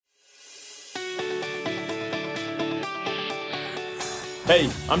Hey,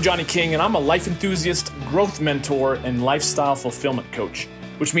 I'm Johnny King, and I'm a life enthusiast, growth mentor, and lifestyle fulfillment coach,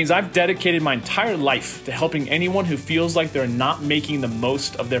 which means I've dedicated my entire life to helping anyone who feels like they're not making the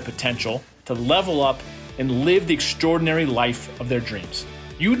most of their potential to level up and live the extraordinary life of their dreams.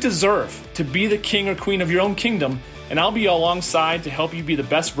 You deserve to be the king or queen of your own kingdom, and I'll be alongside to help you be the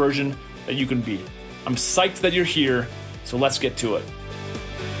best version that you can be. I'm psyched that you're here, so let's get to it.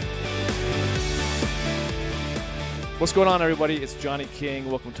 What's going on, everybody? It's Johnny King.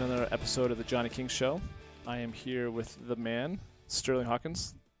 Welcome to another episode of The Johnny King Show. I am here with the man, Sterling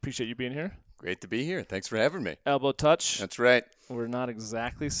Hawkins. Appreciate you being here. Great to be here. Thanks for having me. Elbow touch. That's right. We're not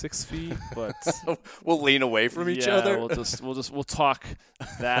exactly 6 feet, but we'll lean away from each other. We'll talk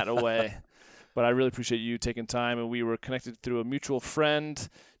that away. But I really appreciate you taking time, and we were connected through a mutual friend.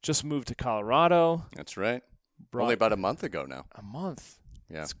 Just moved to Colorado. That's right. Only about a month ago now. A month.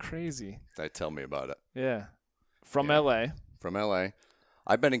 Yeah. It's crazy. Tell me about it. Yeah. From LA. From LA.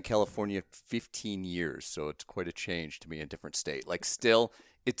 I've been in California 15 years, so it's quite a change to be in a different state. Like, still,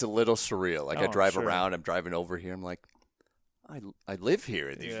 it's a little surreal. Like, I drive around, I'm driving over here, I'm like, I live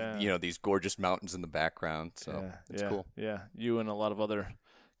here. These gorgeous mountains in the background, so it's cool. Yeah, you and a lot of other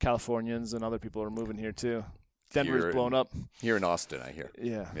Californians and other people are moving here too. Denver's blown up. Here in Austin, I hear.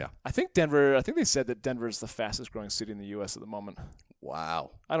 Yeah. I think they said that Denver is the fastest growing city in the U.S. at the moment.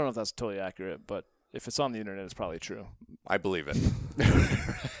 Wow. I don't know if that's totally accurate, but if it's on the internet, it's probably true. I believe it.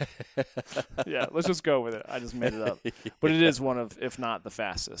 Yeah, let's just go with it. I just made it up. But it is one of, if not the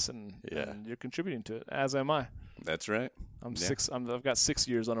fastest, and you're contributing to it, as am I. That's right. I've got 6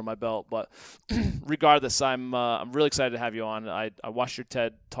 years under my belt, but regardless, I'm really excited to have you on. I watched your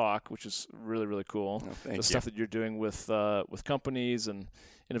TED Talk, which is really, really cool. Oh, thank you. Stuff that you're doing with companies and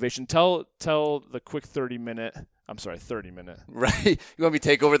innovation. Tell the quick 30 minute. Right. You want me to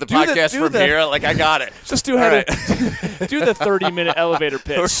take over the podcast from here? Like, I got it. Just do the 30-minute elevator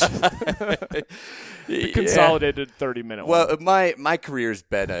pitch. The consolidated 30-minute one. Well, my career's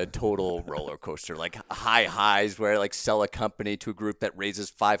been a total roller coaster. Like, high highs where I sell a company to a group that raises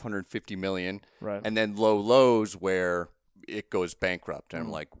 $550 million. Right. And then low lows where it goes bankrupt. And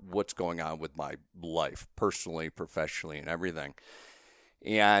I'm like, what's going on with my life, personally, professionally, and everything?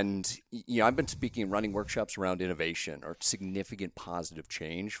 And, I've been speaking and running workshops around innovation or significant positive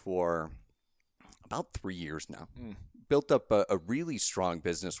change for about 3 years now. Built up a really strong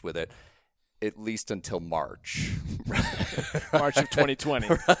business with it, at least until March. March of 2020.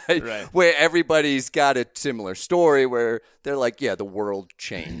 Right. Where everybody's got a similar story where they're like, yeah, the world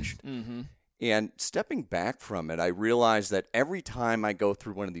changed. Mm-hmm. And stepping back from it, I realized that every time I go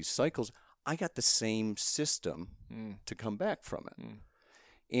through one of these cycles, I got the same system to come back from it.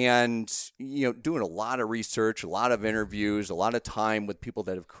 And, doing a lot of research, a lot of interviews, a lot of time with people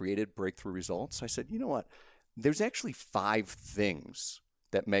that have created breakthrough results, I said, you know what? There's actually 5 things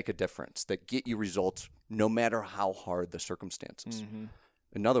that make a difference, that get you results no matter how hard the circumstances. Mm-hmm.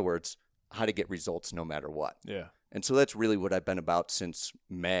 In other words, how to get results no matter what. Yeah. And so that's really what I've been about since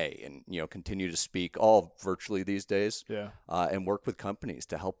May, and, continue to speak all virtually these days. Yeah. And work with companies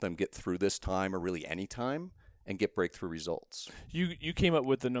to help them get through this time, or really any time, and get breakthrough results. You came up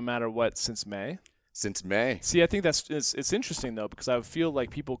with the no matter what since May? Since May. See, I think it's interesting, though, because I feel like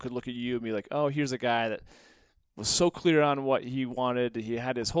people could look at you and be like, oh, here's a guy that was so clear on what he wanted. He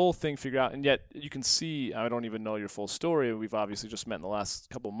had his whole thing figured out, and yet you can see, I don't even know your full story. We've obviously just met in the last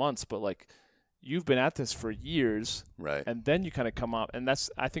couple of months, but you've been at this for years. Right. And then you kind of come up, and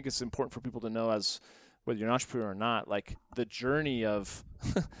I think it's important for people to know, as whether you're an entrepreneur or not, the journey of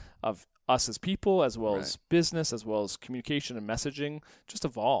us as people, as well as business, as well as communication and messaging, just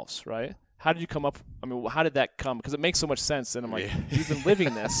evolves, right? How did you come up? I mean, how did that come? Because it makes so much sense, and I'm like, you've been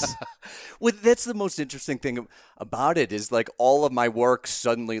living this. Well, that's the most interesting thing about it is all of my work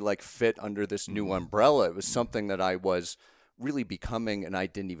suddenly fit under this new umbrella. It was something that I was really becoming, and I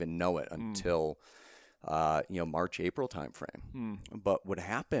didn't even know it until March, April timeframe. But what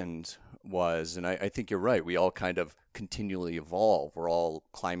happened was, and I think you're right, we all kind of continually evolve. We're all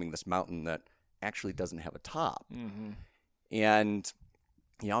climbing this mountain that actually doesn't have a top. Mm-hmm. And,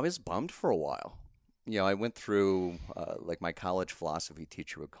 I was bummed for a while. I went through, my college philosophy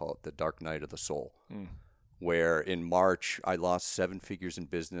teacher would call it the dark night of the soul, where in March I lost 7 figures in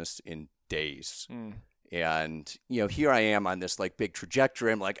business in days. And, here I am on this big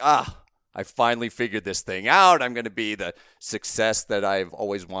trajectory. I'm like, I finally figured this thing out. I'm going to be the success that I've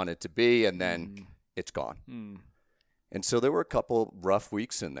always wanted to be. And then it's gone. And so there were a couple rough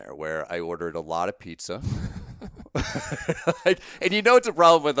weeks in there where I ordered a lot of pizza. And it's a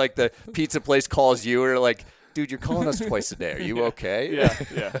problem when the pizza place calls you, or dude, you're calling us twice a day. Are you okay?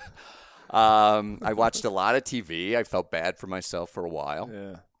 Yeah. I watched a lot of TV. I felt bad for myself for a while.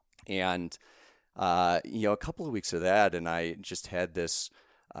 Yeah. And, a couple of weeks of that, and I just had this,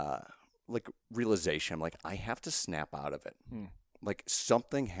 realization. I'm like, I have to snap out of it. Like,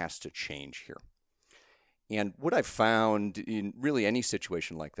 something has to change here. And what I've found in really any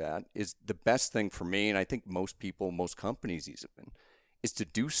situation like that is the best thing for me, and I think most people, most companies even, is to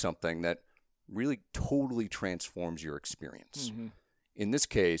do something that really totally transforms your experience. In this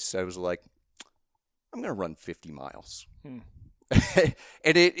case, I was like, I'm going to run 50 miles. And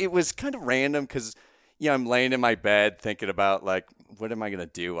it was kind of random because, I'm laying in my bed thinking about, like, what am I going to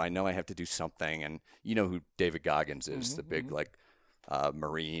do? I know I have to do something. And you know who David Goggins is, the big,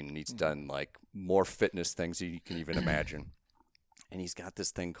 Marine, and he's done like more fitness things than you can even imagine. And he's got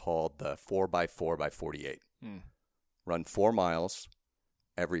this thing called the 4x4x48. Run 4 miles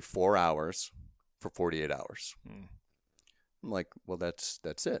every 4 hours for 48 hours. I'm like, well, that's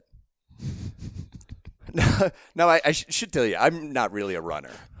it. No, I should tell you, I'm not really a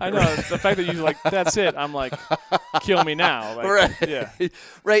runner. I know. The fact that you like, that's it, I'm like, kill me now. Like, right. Yeah.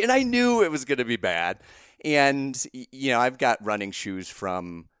 Right. And I knew it was going to be bad. And, I've got running shoes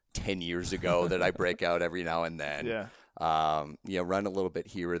from 10 years ago that I break out every now and then. Yeah. Run a little bit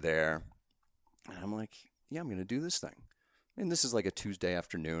here or there. And I'm like, I'm going to do this thing. And this is like a Tuesday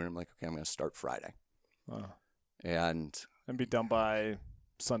afternoon. I'm like, okay, I'm going to start Friday. And be done by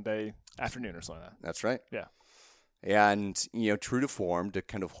Sunday afternoon or something like that. That's right. Yeah. And, true to form, to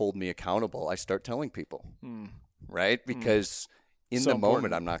kind of hold me accountable, I start telling people, right? Because in the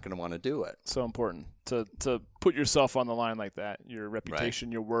moment, I'm not going to want to do it. So important to put yourself on the line like that, your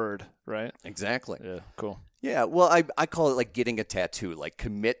reputation, your word, right? Exactly. Yeah, cool. Yeah, well, I call it like getting a tattoo, like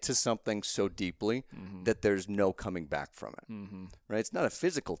commit to something so deeply that there's no coming back from it, right? It's not a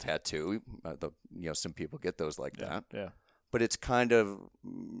physical tattoo. Some people get those like that. Yeah. But it's kind of,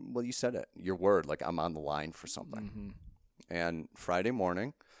 well, you said it, your word, like I'm on the line for something. And Friday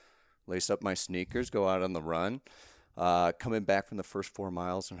morning, lace up my sneakers, go out on the run, coming back from the first 4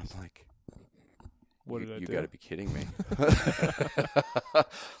 miles, and I'm like, what did I do? You got to be kidding me.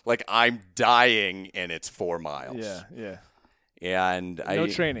 Like I'm dying and it's 4 miles. Yeah. And no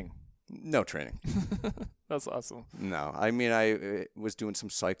training. No training. That's awesome. No, I mean, I was doing some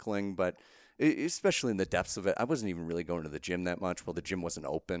cycling, but especially in the depths of it, I wasn't even really going to the gym that much. Well, the gym wasn't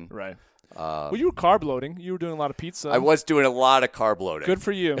open. Right. Well, you were carb loading. You were doing a lot of pizza. I was doing a lot of carb loading. Good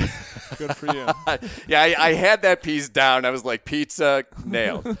for you. Good for you. Yeah, I had that piece down. I was like, pizza,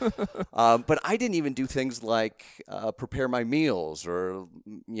 nailed. But I didn't even do things like prepare my meals or,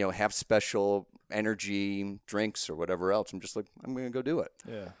 have special energy drinks or whatever else. I'm just like, I'm going to go do it.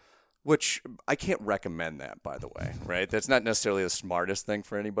 Yeah. Which I can't recommend that, by the way, right? That's not necessarily the smartest thing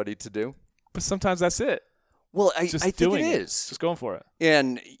for anybody to do. But sometimes that's it. Well, I think it is. Just going for it.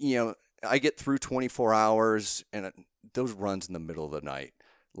 And, I get through 24 hours and those runs in the middle of the night,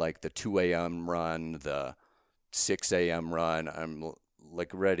 like the 2 a.m. run, the 6 a.m. run, I'm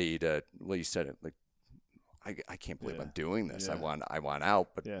like ready to, well, you said it, like, I can't believe I'm doing this. Yeah. I want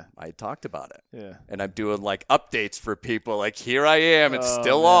out, but Yeah. I talked about it. Yeah. And I'm doing like updates for people, like, here I am, it's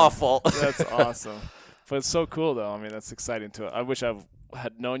still awful. That's awesome. But it's so cool, though. I mean, that's exciting too. I wish I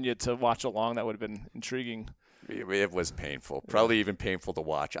had known you to watch along. That would have been intriguing. It was painful, probably even painful to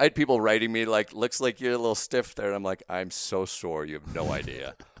watch. I had people writing me like, looks like you're a little stiff there. And I'm like, I'm so sore. You have no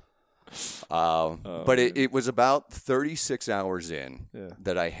idea. But it was about 36 hours in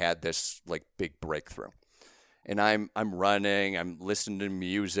that I had this like big breakthrough. And I'm running, I'm listening to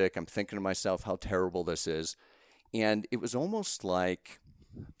music, I'm thinking to myself how terrible this is. And it was almost like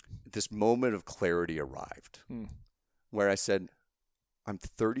this moment of clarity arrived where I said, I'm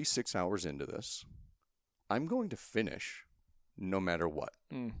 36 hours into this. I'm going to finish no matter what.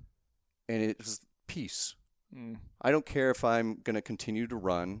 And it was peace. I don't care if I'm going to continue to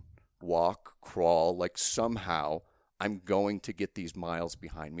run, walk, crawl, like somehow I'm going to get these miles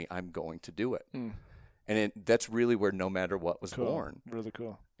behind me. I'm going to do it. And that's really where no matter what was born. Really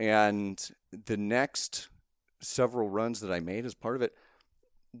cool. And the next several runs that I made as part of it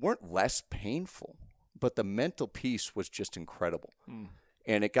weren't less painful, but the mental piece was just incredible.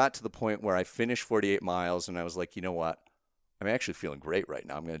 And it got to the point where I finished 48 miles, and I was like, you know what? I'm actually feeling great right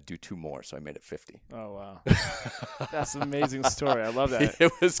now. I'm going to do 2 more, so I made it 50. Oh, wow. That's an amazing story. I love that.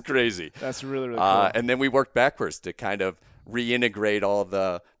 It was crazy. That's really, really cool. And then we worked backwards to kind of reintegrate all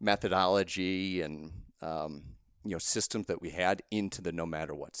the methodology and systems that we had into the no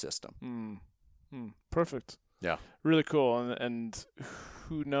matter what system. Perfect. Yeah. Really cool. And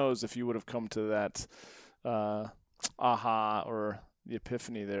who knows if you would have come to that aha or the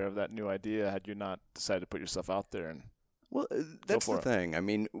epiphany there of that new idea had you not decided to put yourself out there. And well, that's the thing. I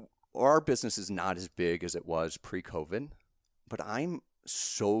mean, our business is not as big as it was pre-COVID, but I'm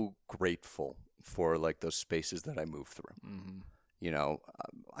so grateful for like those spaces that I moved through. Mm-hmm. You know,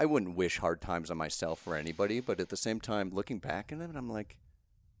 I wouldn't wish hard times on myself or anybody, but at the same time, looking back at it, I'm like,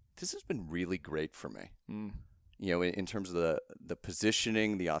 this has been really great for me. Mm. You know, in terms of the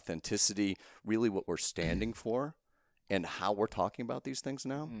positioning, the authenticity, really what we're standing for and how we're talking about these things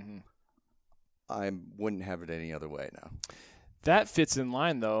now. Mm-hmm. I wouldn't have it any other way now. That fits in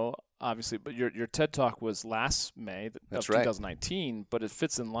line, though, obviously. But your TED Talk was last May of That's right. 2019, but it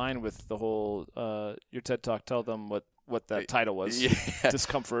fits in line with the whole your TED Talk. Tell them what that title was. Yeah.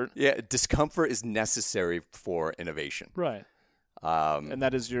 Discomfort. Yeah, discomfort is necessary for innovation. Right. And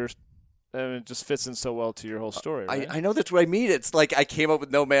that is your. And it just fits in so well to your whole story, right? I know that's what I mean. It's like I came up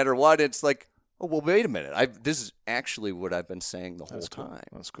with no matter what. It's like, oh, well, wait a minute. This is actually what I've been saying the whole time.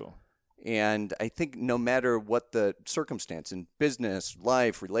 That's cool. And I think no matter what the circumstance in business,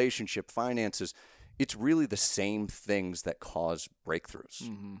 life, relationship, finances, it's really the same things that cause breakthroughs.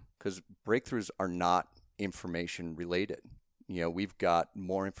 Because breakthroughs are not information related. You know, we've got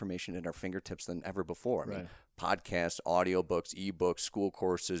more information at our fingertips than ever before. I mean, podcasts, audiobooks, ebooks, school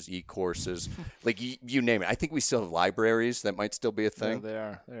courses, e-courses, like you name it. I think we still have libraries. That might still be a thing.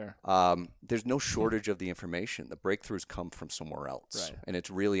 Yeah, they are. There's no shortage of the information. The breakthroughs come from somewhere else. Right. And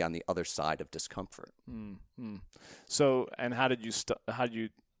it's really on the other side of discomfort. Mm-hmm. So, and how did you,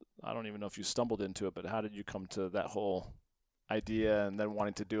 I don't even know if you stumbled into it, but how did you come to that whole idea and then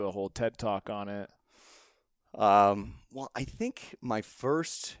wanting to do a whole TED Talk on it? Well, I think my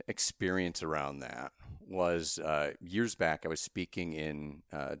first experience around that was years back. I was speaking in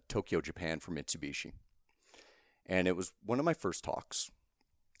Tokyo, Japan for Mitsubishi. And it was one of my first talks.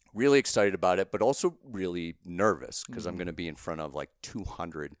 Really excited about it, but also really nervous because I'm going to be in front of like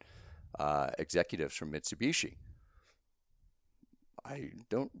 200 executives from Mitsubishi. I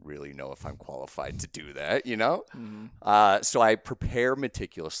don't really know if I'm qualified to do that, you know? So I prepare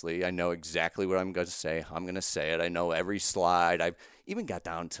meticulously. I know exactly what I'm going to say. I'm going to say it. I know every slide. I've even got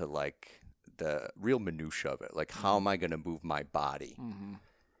down to like the real minutia of it. Like, how am I going to move my body?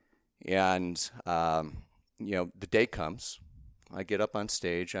 And, you know, the day comes. I get up on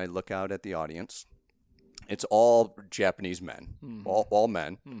stage. I look out at the audience. It's all Japanese men, all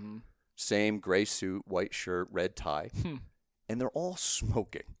men. Same gray suit, white shirt, red tie. And they're all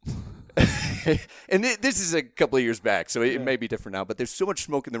smoking. And this is a couple of years back, so it may be different now. But there's so much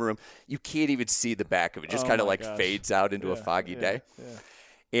smoke in the room, you can't even see the back of it. Just kind of like fades out into a foggy day.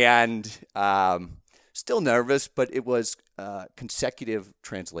 And still nervous, but it was consecutive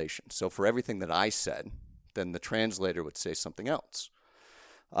translation. So for everything that I said, then the translator would say something else.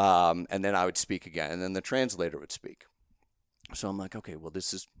 And then I would speak again, and then the translator would speak. So I'm like, okay, well,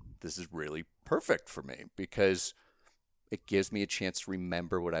 this is really perfect for me because it gives me a chance to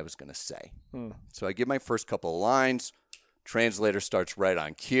remember what I was going to say. So I give my first couple of lines. Translator starts right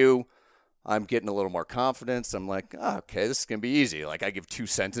on cue. I'm getting a little more confidence. I'm like, oh, okay, this is going to be easy. Like I give 2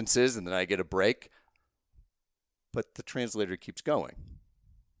 sentences and then I get a break. But the translator keeps going.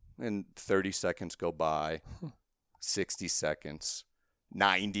 And 30 seconds go by, 60 seconds,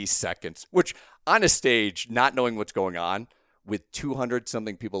 90 seconds, which on a stage, not knowing what's going on with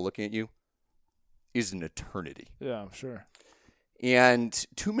 200-something people looking at you, is an eternity. Yeah, I'm sure. And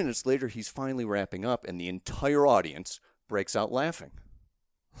 2 minutes later, he's finally wrapping up, and the entire audience breaks out laughing.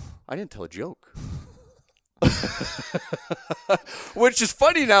 I didn't tell a joke. Which is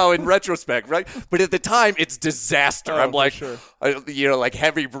funny now in retrospect, right? But at the time, it's disaster. I'm like, sure. You know, like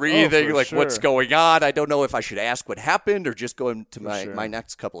heavy breathing, like sure. What's going on? I don't know if I should ask what happened or just go into my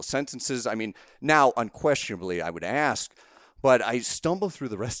next couple of sentences. I mean, now, unquestionably, I would ask. But I stumble through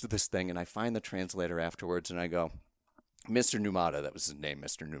the rest of this thing, and I find the translator afterwards, and I go, Mr. Numata, that was his name,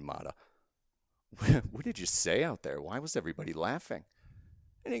 Mr. Numata. What did you say out there? Why was everybody laughing?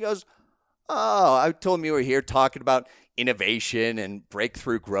 And he goes, oh, I told him you were here talking about innovation and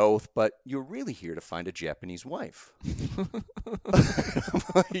breakthrough growth, but you're really here to find a Japanese wife.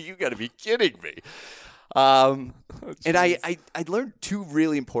 You got to be kidding me. And I learned 2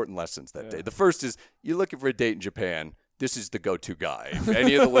 really important lessons that day. The first is you're looking for a date in Japan. This is the go-to guy. If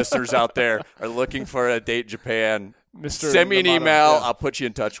any of the listeners out there are looking for a date in Japan, send me an email. I'll put you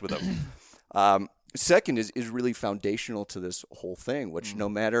in touch with him. Second is really foundational to this whole thing, which no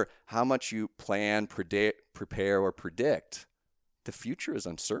matter how much you plan, prepare, or predict, the future is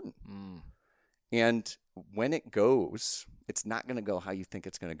uncertain. And when it goes, it's not going to go how you think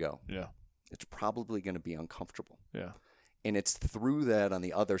it's going to go. Yeah. It's probably going to be uncomfortable. Yeah. And it's through that, on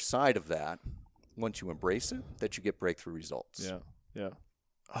the other side of that, once you embrace it, that you get breakthrough results. Yeah.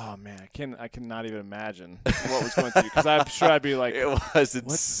 Oh man, I cannot even imagine what was going through. Because I'm sure I'd be like, it was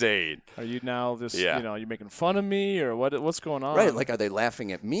insane. Are you now just Yeah. you making fun of me or what's going on? Right, like are they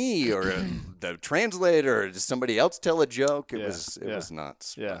laughing at me or the translator? Or does somebody else tell a joke? It was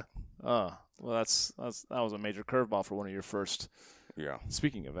nuts. Yeah. Oh, well, that was a major curveball for one of your first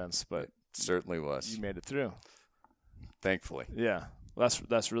speaking events, but it certainly was. You made it through, thankfully. Yeah, well,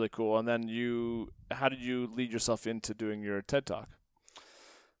 that's really cool. And then how did you lead yourself into doing your TED Talk?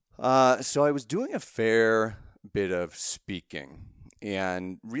 So I was doing a fair bit of speaking,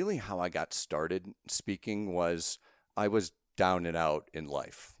 and really how I got started speaking was I was down and out in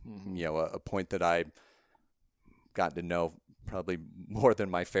life. Mm-hmm. A point that I got to know probably more than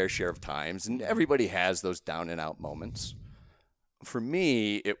my fair share of times, and everybody has those down and out moments. For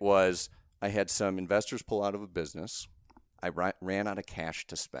me, it was I had some investors pull out of a business. I ran out of cash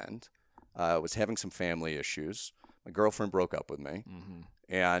to spend. I was having some family issues. My girlfriend broke up with me. Mm-hmm.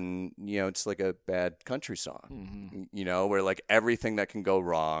 And, it's like a bad country song, mm-hmm. Where like everything that can go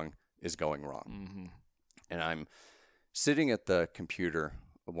wrong is going wrong. Mm-hmm. And I'm sitting at the computer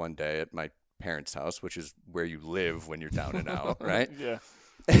one day at my parents' house, which is where you live when you're down and out, right?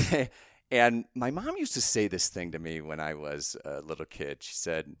 Yeah. And my mom used to say this thing to me when I was a little kid. She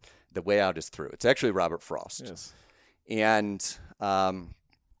said, "The way out is through." It's actually Robert Frost. Yes. And I'm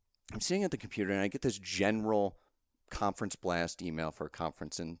sitting at the computer, and I get this general conference blast email for a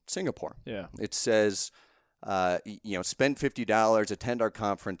conference in Singapore. Yeah. It says, spend $50, attend our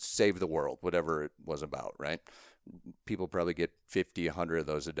conference, save the world, whatever it was about, right? People probably get 50, 100 of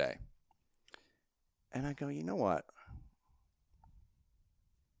those a day. And I go, you know what?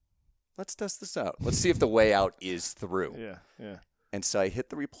 Let's test this out. Let's see if the way out is through. Yeah. And so I hit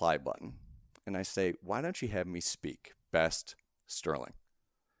the reply button, and I say, why don't you have me speak? Best, Sterling.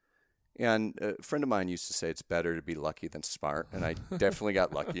 And a friend of mine used to say it's better to be lucky than smart, and I definitely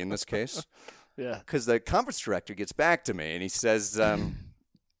got lucky in this case. Yeah. Because the conference director gets back to me, and he says,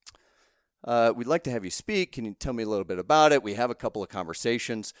 we'd like to have you speak. Can you tell me a little bit about it? We have a couple of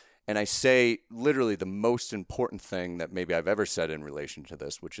conversations. And I say literally the most important thing that maybe I've ever said in relation to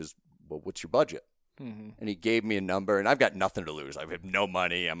this, which is, well, what's your budget? Mm-hmm. And he gave me a number, and I've got nothing to lose. I have no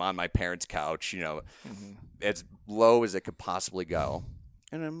money. I'm on my parents' couch, as low as it could possibly go.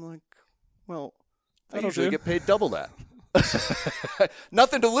 And I'm like, well, I usually get paid double that.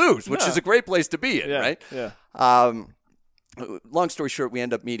 Nothing to lose, which is a great place to be in, right? Yeah. Long story short, we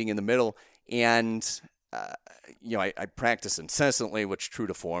end up meeting in the middle, and I practice incessantly, which true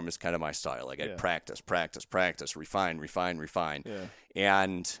to form is kind of my style. Like I practice, refine. Yeah.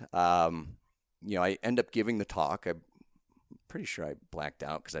 And I end up giving the talk. I'm pretty sure I blacked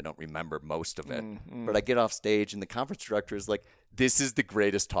out because I don't remember most of it. But I get off stage, and the conference director is like, this is the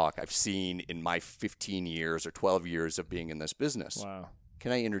greatest talk I've seen in my 15 years or 12 years of being in this business. Wow.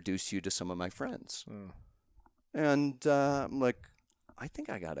 Can I introduce you to some of my friends? And I'm like, I think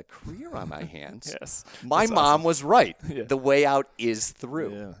I got a career on my hands. Yes. My mom was right. Yeah. The way out is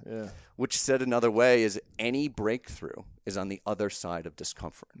through. Yeah. Which said another way is any breakthrough is on the other side of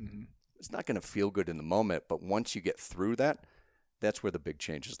discomfort. Mm-hmm. It's not going to feel good in the moment, but once you get through that, that's where the big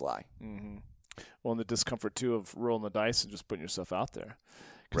changes lie. Mm-hmm. Well, and the discomfort, too, of rolling the dice and just putting yourself out there.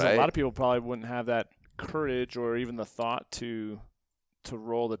 Because right. a lot of people probably wouldn't have that courage or even the thought to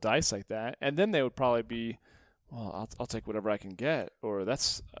roll the dice like that. And then they would probably be, well, I'll take whatever I can get. Or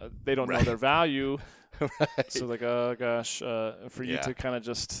that's they don't know their value. Right. So like, oh, gosh, for you to kind of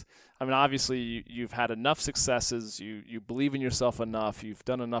just – I mean, obviously you've had enough successes. You believe in yourself enough. You've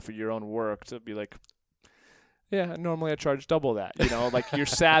done enough of your own work to be like – yeah, normally I charge double that. Like you're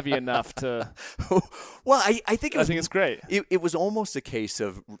savvy enough to. Well, I think it's great. It was almost a case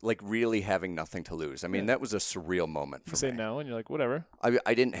of like really having nothing to lose. I mean, that was a surreal moment for me. You say no, and you're like, whatever.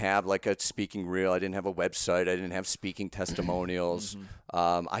 I didn't have like a speaking reel. I didn't have a website. I didn't have speaking testimonials.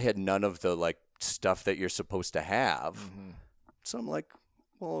 Mm-hmm. I had none of the like stuff that you're supposed to have. Mm-hmm. So I'm like,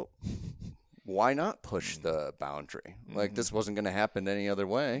 well, why not push the boundary? Mm-hmm. Like this wasn't going to happen any other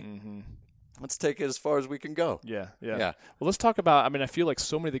way. Mm-hmm. Let's take it as far as we can go. Yeah. Well, let's talk about, I mean, I feel like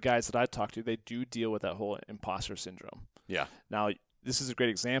so many of the guys that I talk to, they do deal with that whole imposter syndrome. Yeah. Now, this is a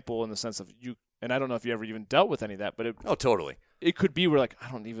great example in the sense of you, and I don't know if you ever even dealt with any of that, but totally. It could be where like, I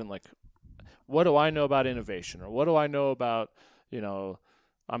don't even like, what do I know about innovation? Or what do I know about,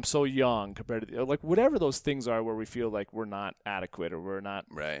 I'm so young compared to, like whatever those things are where we feel like we're not adequate or we're not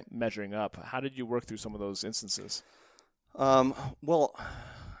measuring up. How did you work through some of those instances? Well,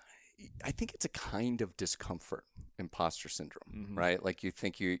 I think it's a kind of discomfort, imposter syndrome, right? Like you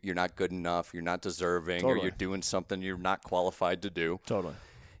think you're not good enough, you're not deserving, or you're doing something you're not qualified to do. Totally.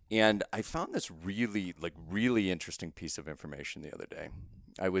 And I found this really interesting piece of information the other day.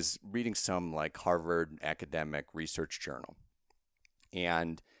 I was reading some like Harvard academic research journal,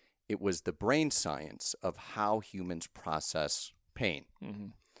 and it was the brain science of how humans process pain. Mm-hmm.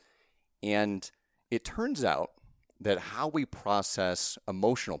 And it turns out that how we process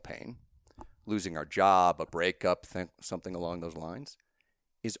emotional pain, losing our job, a breakup, something along those lines,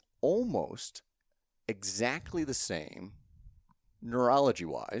 is almost exactly the same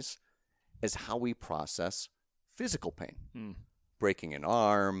neurology-wise as how we process physical pain. Mm. Breaking an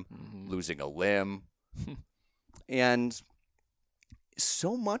arm, losing a limb. And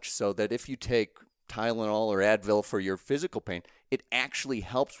so much so that if you take Tylenol or Advil for your physical pain, it actually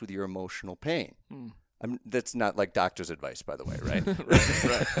helps with your emotional pain. That's not like doctor's advice, by the way, right?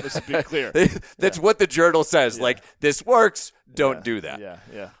 Right. Let's be clear. That's what the journal says. Yeah. Like, this works, don't do that.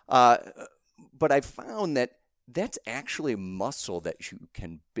 Yeah. But I found that that's actually a muscle that you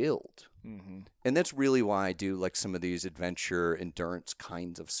can build. Mm-hmm. And that's really why I do like some of these adventure endurance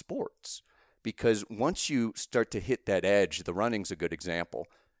kinds of sports. Because once you start to hit that edge, the running's a good example,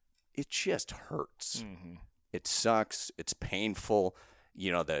 it just hurts. Mm-hmm. It sucks. It's painful.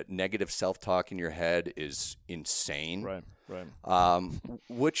 You know, the negative self-talk in your head is insane. Right.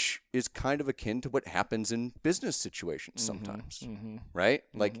 Which is kind of akin to what happens in business situations sometimes, right?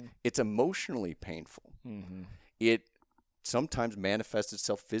 Like, it's emotionally painful. It sometimes manifests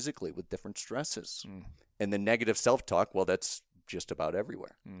itself physically with different stresses. And the negative self-talk, well, that's just about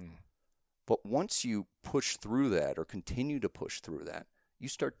everywhere. But once you push through that or continue to push through that, you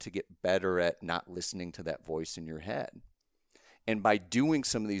start to get better at not listening to that voice in your head. And by doing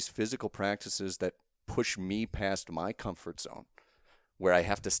some of these physical practices that push me past my comfort zone, where I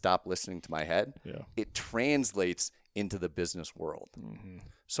have to stop listening to my head, it translates into the business world.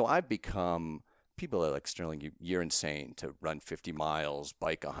 So I've become, people are like, Sterling, you're insane to run 50 miles,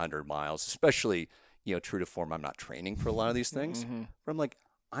 bike 100 miles, especially, you know, true to form, I'm not training for a lot of these things. But I'm like,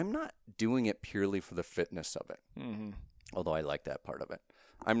 I'm not doing it purely for the fitness of it, although I like that part of it.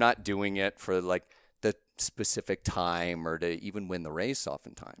 I'm not doing it for like the specific time or to even win the race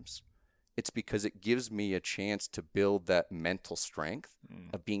oftentimes. It's because it gives me a chance to build that mental strength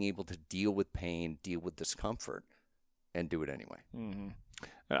of being able to deal with pain, deal with discomfort, and do it anyway.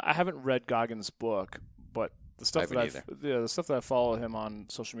 I haven't read Goggins' book, but the stuff the stuff that I follow him on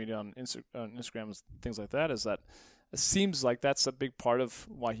social media, on Instagram, and things like that, is that it seems like that's a big part of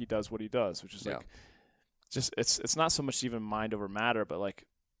why he does what he does, which is like, just it's not so much even mind over matter, but like,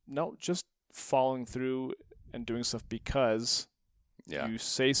 no, just following through and doing stuff because you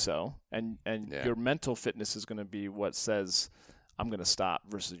say so, and your mental fitness is going to be what says I'm going to stop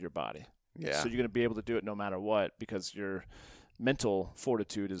versus your body. So you're going to be able to do it no matter what because your mental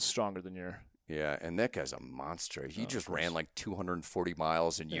fortitude is stronger than your. Yeah, and that guy's a monster. He just ran like 240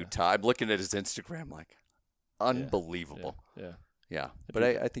 miles in Utah. I'm looking at his Instagram like, unbelievable. Yeah. But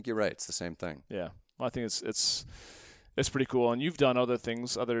I think you're right. It's the same thing. Yeah. Well, I think it's pretty cool. And you've done other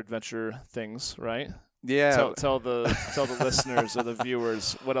things, other adventure things, right? Yeah. Tell the listeners or the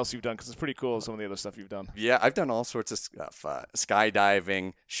viewers what else you've done, because it's pretty cool, some of the other stuff you've done. Yeah, I've done all sorts of stuff.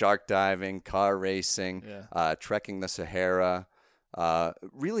 Skydiving, shark diving, car racing, trekking the Sahara.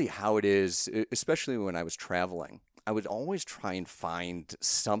 Really how it is, especially when I was traveling, I would always try and find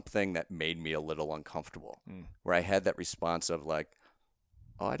something that made me a little uncomfortable, where I had that response of like,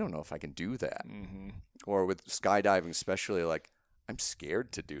 oh, I don't know if I can do that. Or with skydiving especially, like, I'm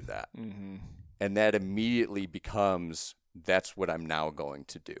scared to do that. And that immediately becomes, that's what I'm now going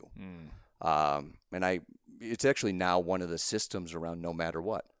to do. And it's actually now one of the systems around no matter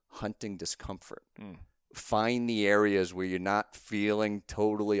what, hunting discomfort. Find the areas where you're not feeling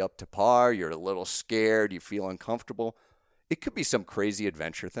totally up to par, you're a little scared, you feel uncomfortable. It could be some crazy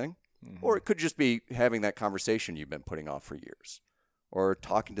adventure thing, or it could just be having that conversation you've been putting off for years, or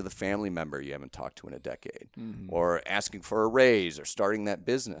talking to the family member you haven't talked to in a decade, or asking for a raise, or starting that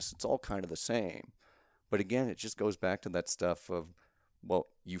business. It's all kind of the same. But again, it just goes back to that stuff of, well,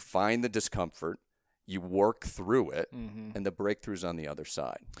 you find the discomfort, you work through it, and the breakthrough's on the other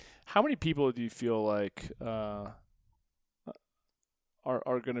side. How many people do you feel like are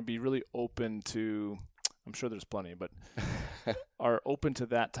going to be really open to, I'm sure there's plenty, but are open to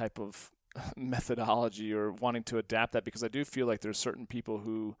that type of methodology or wanting to adapt that? Because I do feel like there's certain people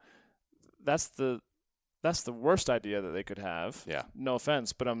who that's the worst idea that they could have. Yeah. No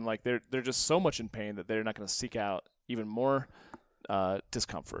offense, but I'm like, they're just so much in pain that they're not going to seek out even more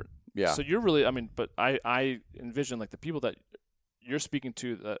discomfort. Yeah. So you're really, but I envision like the people that you're speaking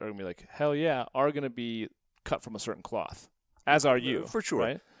to that are going to be like, hell yeah, are going to be cut from a certain cloth, as are you. For sure.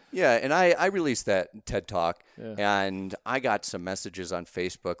 Right? Yeah, and I released that TED Talk, Yeah. and I got some messages on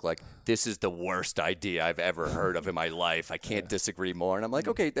Facebook like, "This is the worst idea I've ever heard of in my life. I can't disagree more." And I'm like,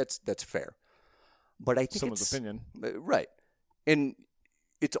 "Okay, that's fair." But I think Someone's it's opinion. Right, and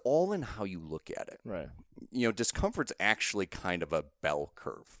it's all in how you look at it. Right. Discomfort's actually kind of a bell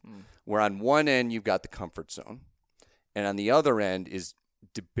curve, where on one end you've got the comfort zone, and on the other end is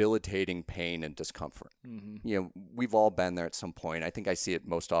debilitating pain and discomfort. We've all been there at some point. I think I see it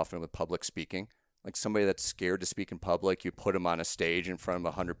most often with public speaking. Like somebody that's scared to speak in public, you put them on a stage in front of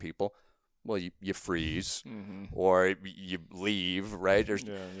 100 people. Well, you freeze or you leave, right?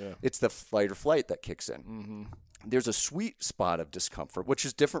 It's the fight or flight that kicks in. There's a sweet spot of discomfort, which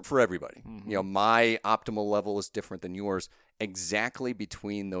is different for everybody. My optimal level is different than yours, exactly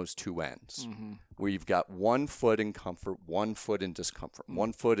between those two ends, where you've got 1 foot in comfort, 1 foot in discomfort,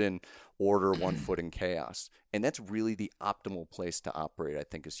 1 foot in order, 1 foot in chaos. And that's really the optimal place to operate, I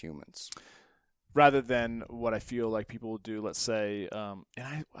think, as humans. Rather than what I feel like people will do, let's say, and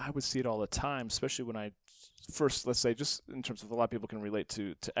I would see it all the time, especially when I first, let's say, just in terms of a lot of people can relate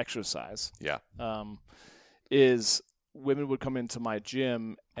to exercise. Yeah. Is women would come into my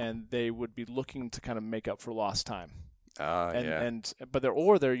gym and they would be looking to kind of make up for lost time. But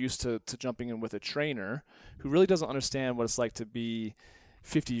they're used to jumping in with a trainer who really doesn't understand what it's like to be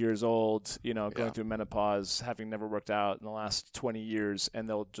 50 years old, going through menopause, having never worked out in the last 20 years, and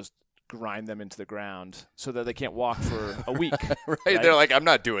they'll just grind them into the ground so that they can't walk for a week. right? They're like, I'm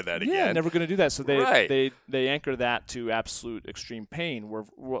not doing that again. Yeah, never going to do that. So they anchor that to absolute extreme pain. Where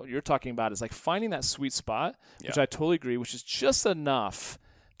what you're talking about is like finding that sweet spot, which I totally agree, which is just enough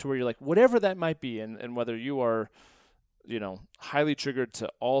to where you're like, whatever that might be, and whether you are, highly triggered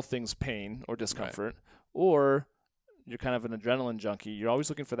to all things pain or discomfort, or you're kind of an adrenaline junkie, you're always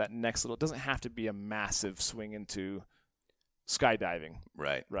looking for that next little. It doesn't have to be a massive swing into skydiving.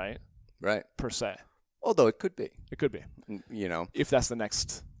 Right. Per se. Although it could be. It could be. If that's the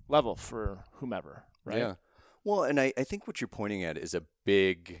next level for whomever, right? Yeah. Well, and I think what you're pointing at is a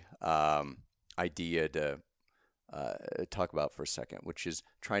big idea to talk about for a second, which is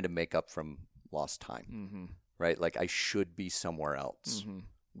trying to make up from lost time, right? Like I should be somewhere else.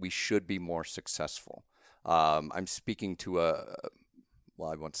 We should be more successful. I'm speaking to I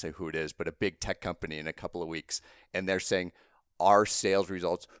won't say who it is, but a big tech company in a couple of weeks, and they're saying, our sales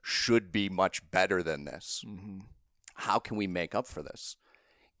results should be much better than this. How can we make up for this?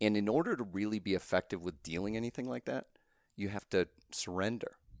 And in order to really be effective with dealing anything like that, you have to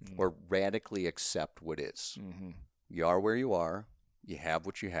surrender or radically accept what is. You are where you are. You have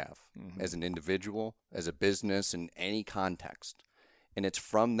what you have as an individual, as a business, in any context. And it's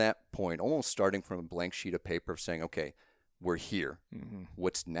from that point, almost starting from a blank sheet of paper of saying, okay, we're here.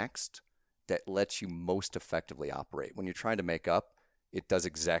 What's next? That lets you most effectively operate. When you're trying to make up, it does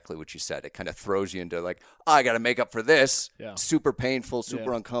exactly what you said. It kind of throws you into like, I got to make up for this. Super painful,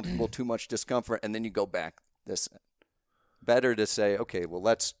 super uncomfortable, too much discomfort. And then you go back. This better to say, okay, well,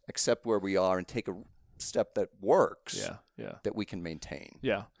 let's accept where we are and take a step that works that we can maintain.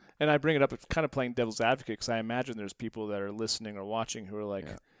 Yeah. And I bring it up, it's kind of playing devil's advocate, because I imagine there's people that are listening or watching who are like,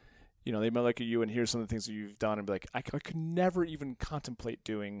 they might look at you and hear some of the things that you've done and be like, I could never even contemplate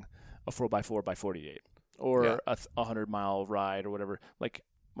doing a 4x4x48 or a 100-mile ride or whatever. Like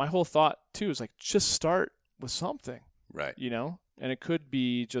my whole thought too is like, just start with something, right? And it could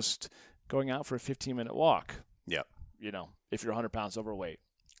be just going out for a 15-minute walk. Yeah. If you're 100 pounds overweight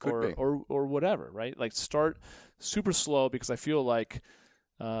Could be. or whatever, right? Like start super slow, because I feel like,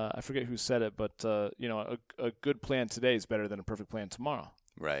 I forget who said it, but a good plan today is better than a perfect plan tomorrow.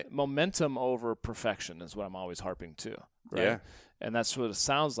 Right. Momentum over perfection is what I'm always harping to. Right? Yeah. And that's what it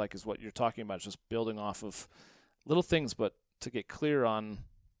sounds like is what you're talking about, just building off of little things, but to get clear on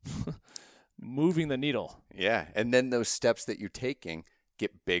moving the needle. Yeah. And then those steps that you're taking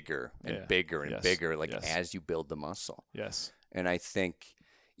get bigger and bigger and bigger, as you build the muscle. Yes. And I think,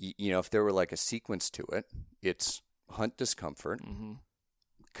 if there were like a sequence to it, it's hunt discomfort,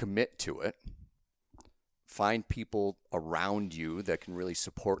 commit to it, find people around you that can really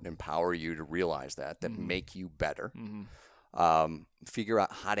support and empower you to realize that make you better. Figure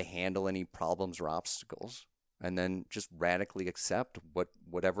out how to handle any problems or obstacles, and then just radically accept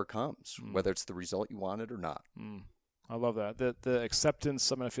whatever comes, whether it's the result you wanted or not. I love that. The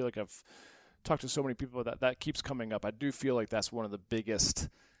acceptance, I feel like I've talked to so many people that keeps coming up. I do feel like that's one of the biggest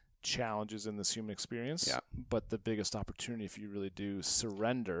challenges in this human experience, but the biggest opportunity if you really do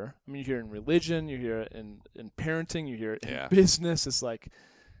surrender. You hear it in religion, you hear it in parenting, you hear it in business. It's like,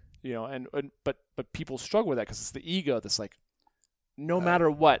 but people struggle with that because it's the ego that's like, no matter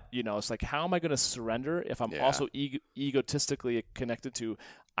what, it's like, how am I going to surrender if I'm Yeah. also egotistically connected to,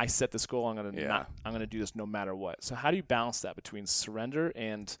 I set this goal, I'm going to do this no matter what. So how do you balance that between surrender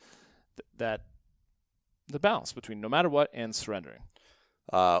and the balance between no matter what and surrendering?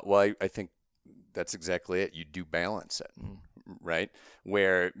 Well, I think that's exactly it. You do balance it, right?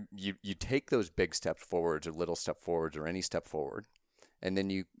 Where you take those big steps forwards or little step forwards or any step forward, and then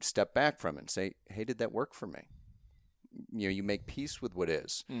you step back from it and say, hey, did that work for me? You make peace with what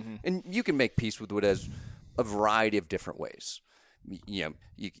is. And you can make peace with what is a variety of different ways. You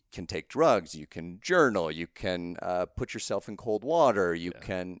can take drugs, you can journal, you can put yourself in cold water, you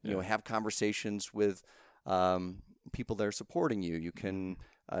can have conversations with people that are supporting you. You can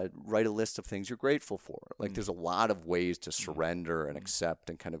write a list of things you're grateful for. Like there's a lot of ways to surrender and accept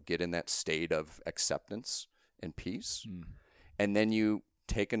and kind of get in that state of acceptance and peace. And then you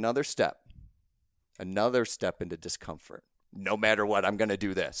take another step into discomfort. No matter what, I'm going to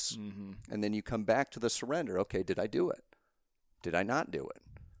do this. And then you come back to the surrender. Okay, did I do it? Did I not do it?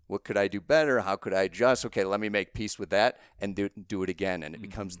 What could I do better? How could I adjust? Okay, let me make peace with that and do it again. And it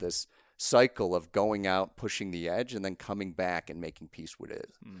becomes this cycle of going out, pushing the edge, and then coming back and making peace with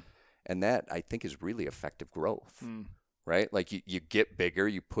it. And that, I think, is really effective growth, right? Like you get bigger,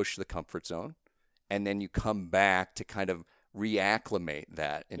 you push the comfort zone, and then you come back to kind of reacclimate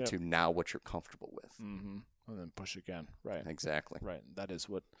that into now what you're comfortable with. And then push again. Right. Exactly. Right. That is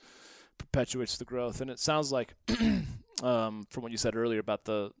what perpetuates the growth. And it sounds like from what you said earlier about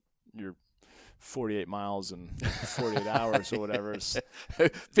your 48 miles and 48 hours or whatever.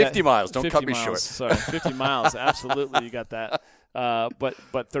 50 miles. Don't cut me short. Sorry, 50 miles. Absolutely. You got that.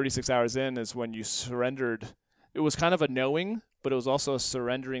 But 36 hours in is when you surrendered. It was kind of a knowing, but it was also a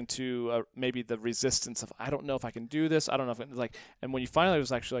surrendering to maybe the resistance of, I don't know if I can do this. I don't know if it's like, and when you finally, it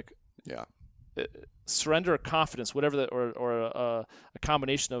was actually like, surrender or confidence, whatever that, or a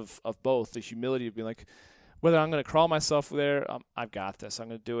combination of both, the humility of being like, whether I'm going to crawl myself there, I've got this, I'm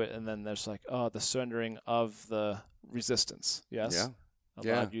going to do it. And then there's like, the surrendering of the resistance. Yes.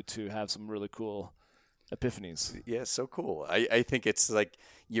 Yeah. Allowed you to have some really cool epiphanies. Yeah, so cool. I think it's like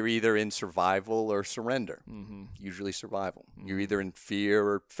you're either in survival or surrender, usually survival. You're either in fear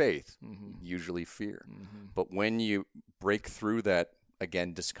or faith, usually fear. But when you break through that,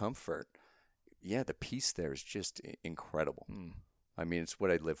 again, discomfort, the peace there is just incredible. I mean, it's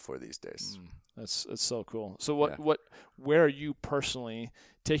what I live for these days. It's so cool. So where are you personally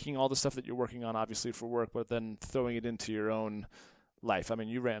taking all the stuff that you're working on, obviously for work, but then throwing it into your own life? I mean,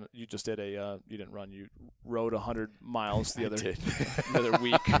 you just did you didn't run, you rode 100 miles the other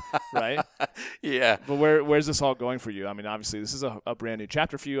week, right? Yeah. But where's this all going for you? I mean, obviously this is a brand new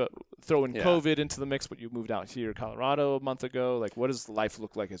chapter for you. Throw in COVID into the mix, but you moved out here, Colorado, a month ago. Like, what does life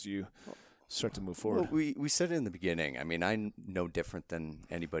look like as you start to move forward? Well, we said it in the beginning. I mean, I'm no different than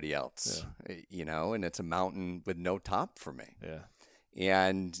anybody else, and it's a mountain with no top for me. Yeah.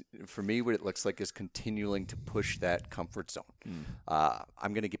 And for me, what it looks like is continuing to push that comfort zone.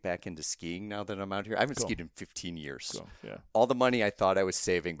 I'm going to get back into skiing now that I'm out here. I haven't skied in 15 years. Cool. Yeah. All the money I thought I was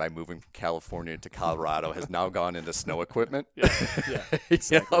saving by moving from California to Colorado has now gone into snow equipment. Yeah,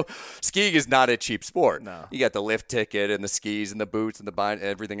 exactly. Skiing is not a cheap sport. No. You got the lift ticket and the skis and the boots and the bind and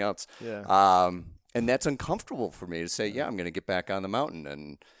everything else. Yeah. And that's uncomfortable for me to say, I'm going to get back on the mountain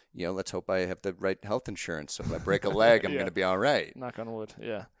and let's hope I have the right health insurance. So if I break a leg, I'm going to be all right. Knock on wood.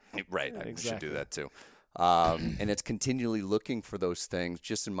 Yeah. Right. Yeah, I exactly. should do that too. And it's continually looking for those things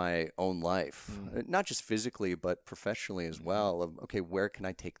just in my own life, not just physically, but professionally as well. Of, okay, where can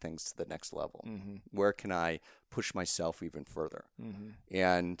I take things to the next level? Where can I push myself even further?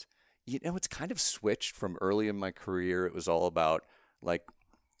 And, it's kind of switched from early in my career. It was all about like,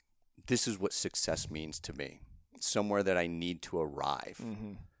 this is what success means to me, somewhere that I need to arrive.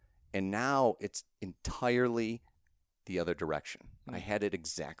 And now it's entirely the other direction. I had it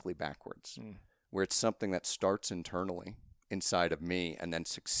exactly backwards, where it's something that starts internally inside of me, and then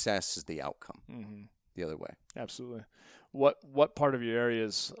success is the outcome the other way. Absolutely. What part of your area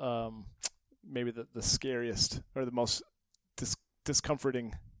is maybe the scariest or the most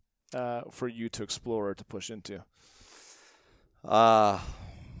discomforting for you to explore or to push into? Well,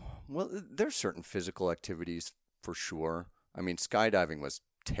 there's certain physical activities for sure. I mean, skydiving was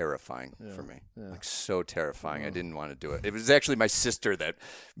terrifying for me, like so terrifying. I didn't want to do it. It was actually my sister that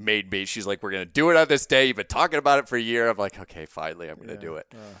made me. She's like, we're going to do it on this day. You've been talking about it for a year. I'm like, okay, finally, I'm going to do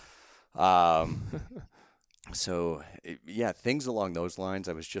it. So, things along those lines.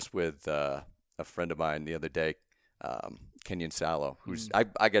 I was just with a friend of mine the other day, Kenyon Sallow, who's I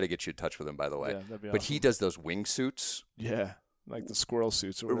got to get you in touch with him, by the way. Yeah, that'd be but awesome. he does those wingsuits. Yeah, like the squirrel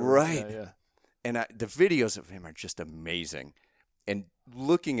suits or whatever. Right. Yeah. And the videos of him are just amazing. And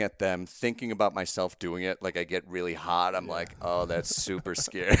looking at them, thinking about myself doing it, like I get really hot. I'm like, oh, that's super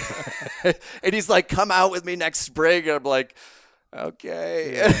scary. And he's like, come out with me next spring. And I'm like,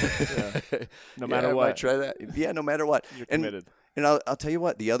 okay. No matter what. I might try that. Yeah, no matter what. You're committed. And I'll tell you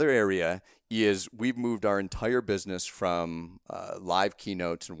what, the other area is we've moved our entire business from live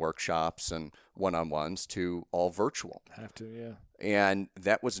keynotes and workshops and one-on-ones to all virtual. Have to, yeah. And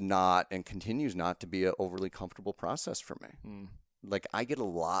that was not and continues not to be an overly comfortable process for me. Like, I get a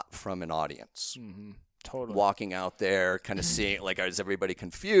lot from an audience. Totally. Walking out there, kind of seeing, like, is everybody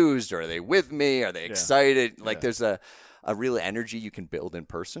confused? Or are they with me? Are they excited? Like, there's a real energy you can build in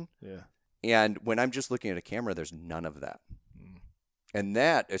person. Yeah. And when I'm just looking at a camera, there's none of that. And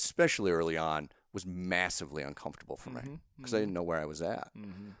that, especially early on, was massively uncomfortable for me because I didn't know where I was at.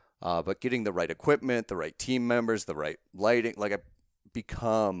 But getting the right equipment, the right team members, the right lighting, like, I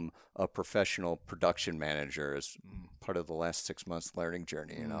become a professional production manager as part of the last 6 months learning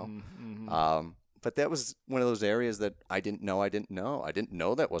journey, you know. But that was one of those areas that I didn't know. I didn't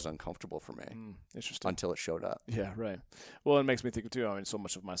know that was uncomfortable for me. Interesting. Until it showed up. Yeah, right. Well, it makes me think, too, I mean, so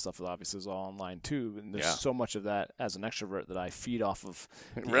much of my stuff obviously is all online, too. And there's so much of that as an extrovert that I feed off of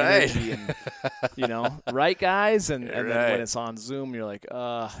the energy and, you know, right, guys? And then when it's on Zoom, you're like,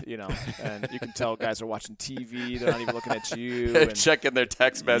 you know, and you can tell guys are watching TV. They're not even looking at you. And checking their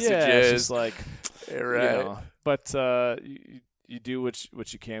text messages. Yeah, it's just like, you know. But you do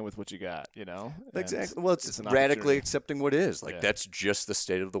what you can with what you got, you know? Exactly. Well, it's radically accepting what is. Like, that's just the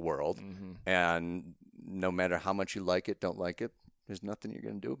state of the world. And no matter how much you like it, don't like it, there's nothing you're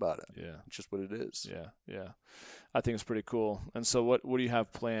going to do about it. Yeah. It's just what it is. Yeah. I think it's pretty cool. And so what do you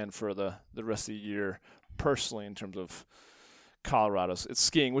have planned for the rest of the year personally in terms of Colorado? It's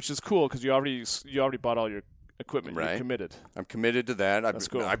skiing, which is cool because you already bought all your equipment. You're committed. I'm committed to that. That's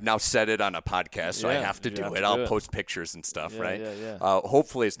cool. I've now said it on a podcast, so I have to do it. I'll post pictures and stuff, right? Yeah.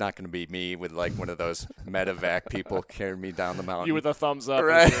 Hopefully it's not going to be me with like one of those medevac people carrying me down the mountain. You with a thumbs up,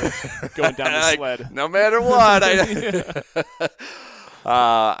 right? Going down the sled. No matter what.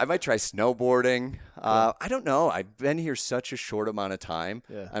 I might try snowboarding. I don't know. I've been here such a short amount of time.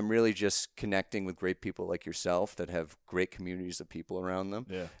 Yeah. I'm really just connecting with great people like yourself that have great communities of people around them.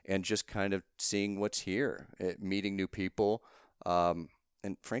 Yeah. And just kind of seeing what's here, meeting new people. And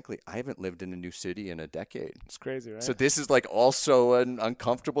frankly, I haven't lived in a new city in a decade. It's crazy, right? So this is like also an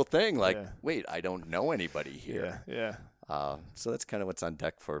uncomfortable thing. Like, wait, I don't know anybody here. Yeah. So that's kind of what's on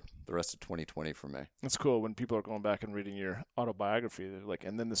deck for the rest of 2020 for me. That's cool when people are going back and reading your autobiography. They're like,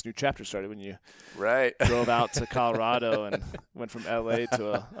 and then this new chapter started when you drove out to Colorado and went from LA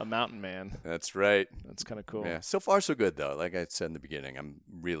to a mountain man. That's right. That's kind of cool. Yeah. So far, so good, though. Like I said in the beginning, I'm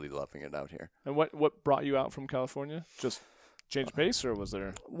really loving it out here. And what brought you out from California? Just change of pace, or was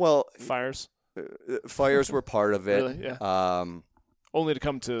there fires? Fires were part of it. Really? Yeah. Only to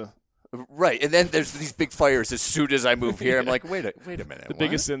come to... Right, and then there's these big fires as soon as I move here. I'm like, wait a minute. The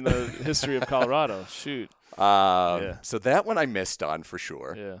biggest in the history of Colorado. Shoot. So that one I missed on for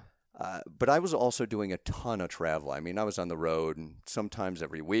sure. Yeah. But I was also doing a ton of travel. I mean, I was on the road and sometimes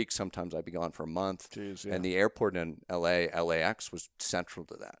every week. Sometimes I'd be gone for a month. Jeez, yeah. And the airport in LAX was central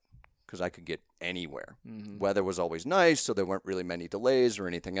to that because I could get anywhere. Weather was always nice, so there weren't really many delays or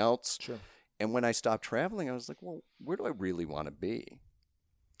anything else. Sure. And when I stopped traveling, I was like, well, where do I really want to be?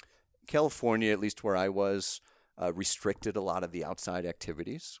 California, at least where I was, restricted a lot of the outside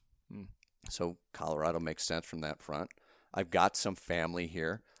activities. So Colorado makes sense from that front. I've got some family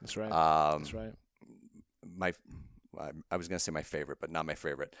here. That's right. That's right. I was going to say my favorite, but not my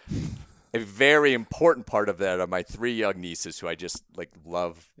favorite. A very important part of that are my 3 young nieces who I just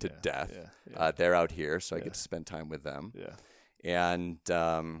love to death. Yeah. They're out here, so I get to spend time with them. Yeah. And,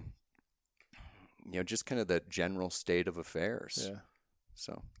 just kind of the general state of affairs. Yeah.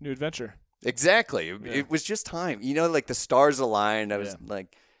 So new adventure. Exactly. It was just time. Like the stars aligned. I was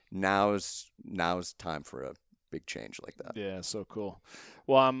like, now's time for a big change like that. Yeah, so cool.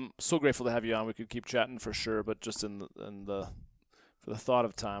 Well, I'm so grateful to have you on. We could keep chatting for sure, but just for the thought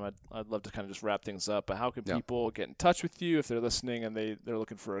of time, I'd love to kind of just wrap things up. But how can people get in touch with you if they're listening and they're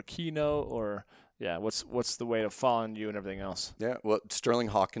looking for a keynote or what's the way to follow you and everything else? Yeah, well,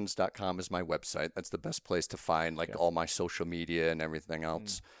 sterlinghawkins.com is my website. That's the best place to find all my social media and everything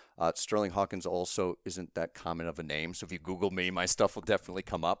else. Sterling Hawkins also isn't that common of a name, so if you Google me, my stuff will definitely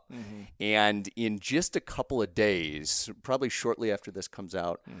come up. And in just a couple of days, probably shortly after this comes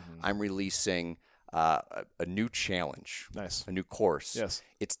out, I'm releasing a new challenge. Nice. A new course. Yes.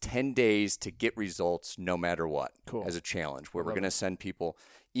 It's 10 days to get results no matter what. Cool. As a challenge where we're going to send people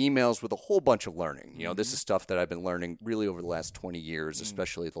emails with a whole bunch of learning. This is stuff that I've been learning really over the last 20 years,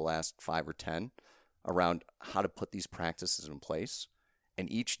 especially the last 5 or 10. around how to put these practices in place. And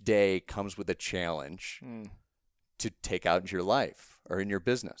each day comes with a challenge to take out into your life or in your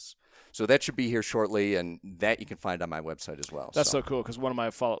business. So that should be here shortly, and that you can find on my website as well. That's so cool, because one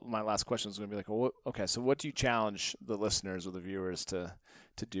of my last questions is going to be like, well, okay, so what do you challenge the listeners or the viewers to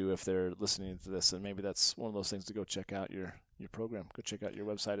do if they're listening to this? And maybe that's one of those things to go check out your program. Go check out your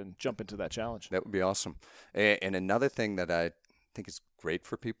website and jump into that challenge. That would be awesome. And another thing that I think is great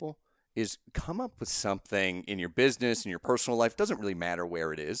for people is come up with something in your business, in your personal life, doesn't really matter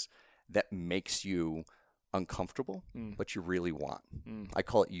where it is, that makes you uncomfortable, but you really want. I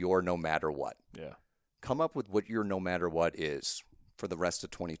call it your no matter what. Yeah. Come up with what your no matter what is for the rest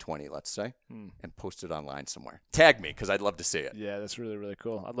of 2020, let's say, and post it online somewhere. Tag me, because I'd love to see it. Yeah, that's really, really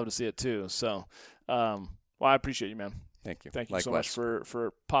cool. I'd love to see it too. So, well, I appreciate you, man. Thank you. Thank you Likewise. so much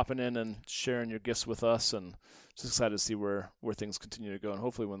for popping in and sharing your gifts with us, and just excited to see where things continue to go. And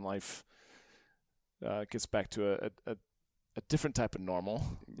hopefully when life gets back to a different type of normal,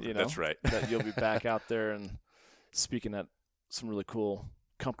 That's right. that you'll be back out there and speaking at some really cool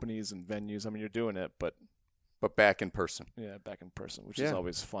companies and venues. I mean, you're doing it, but back in person. Yeah, back in person, which is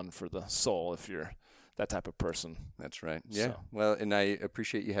always fun for the soul if you're that type of person. That's right. Yeah. So. Well, and I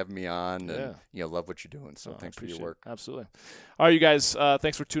appreciate you having me on, and love what you're doing. So thanks for your work. Absolutely. All right, you guys.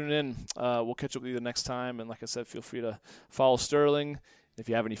 Thanks for tuning in. We'll catch up with you the next time. And like I said, feel free to follow Sterling. If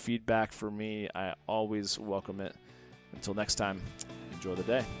you have any feedback for me, I always welcome it. Until next time, enjoy the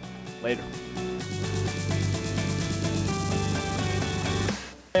day. Later.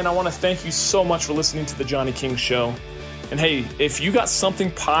 And I want to thank you so much for listening to The Johnny King Show. And hey, if you got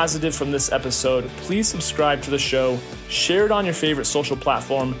something positive from this episode, please subscribe to the show, share it on your favorite social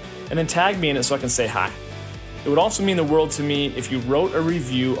platform, and then tag me in it so I can say hi. It would also mean the world to me if you wrote a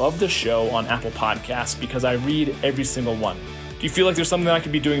review of the show on Apple Podcasts, because I read every single one. Do you feel like there's something I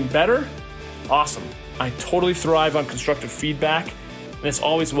could be doing better? Awesome. I totally thrive on constructive feedback, and it's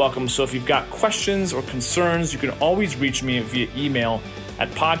always welcome. So if you've got questions or concerns, you can always reach me via email at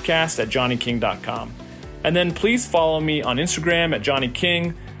podcast@johnnyking.com. And then please follow me on Instagram at Johnny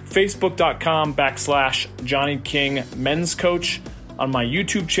King, Facebook.com/Johnny King Men's Coach, on my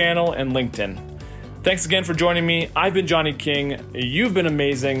YouTube channel and LinkedIn. Thanks again for joining me. I've been Johnny King. You've been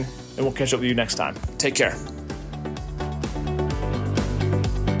amazing, and we'll catch up with you next time. Take care.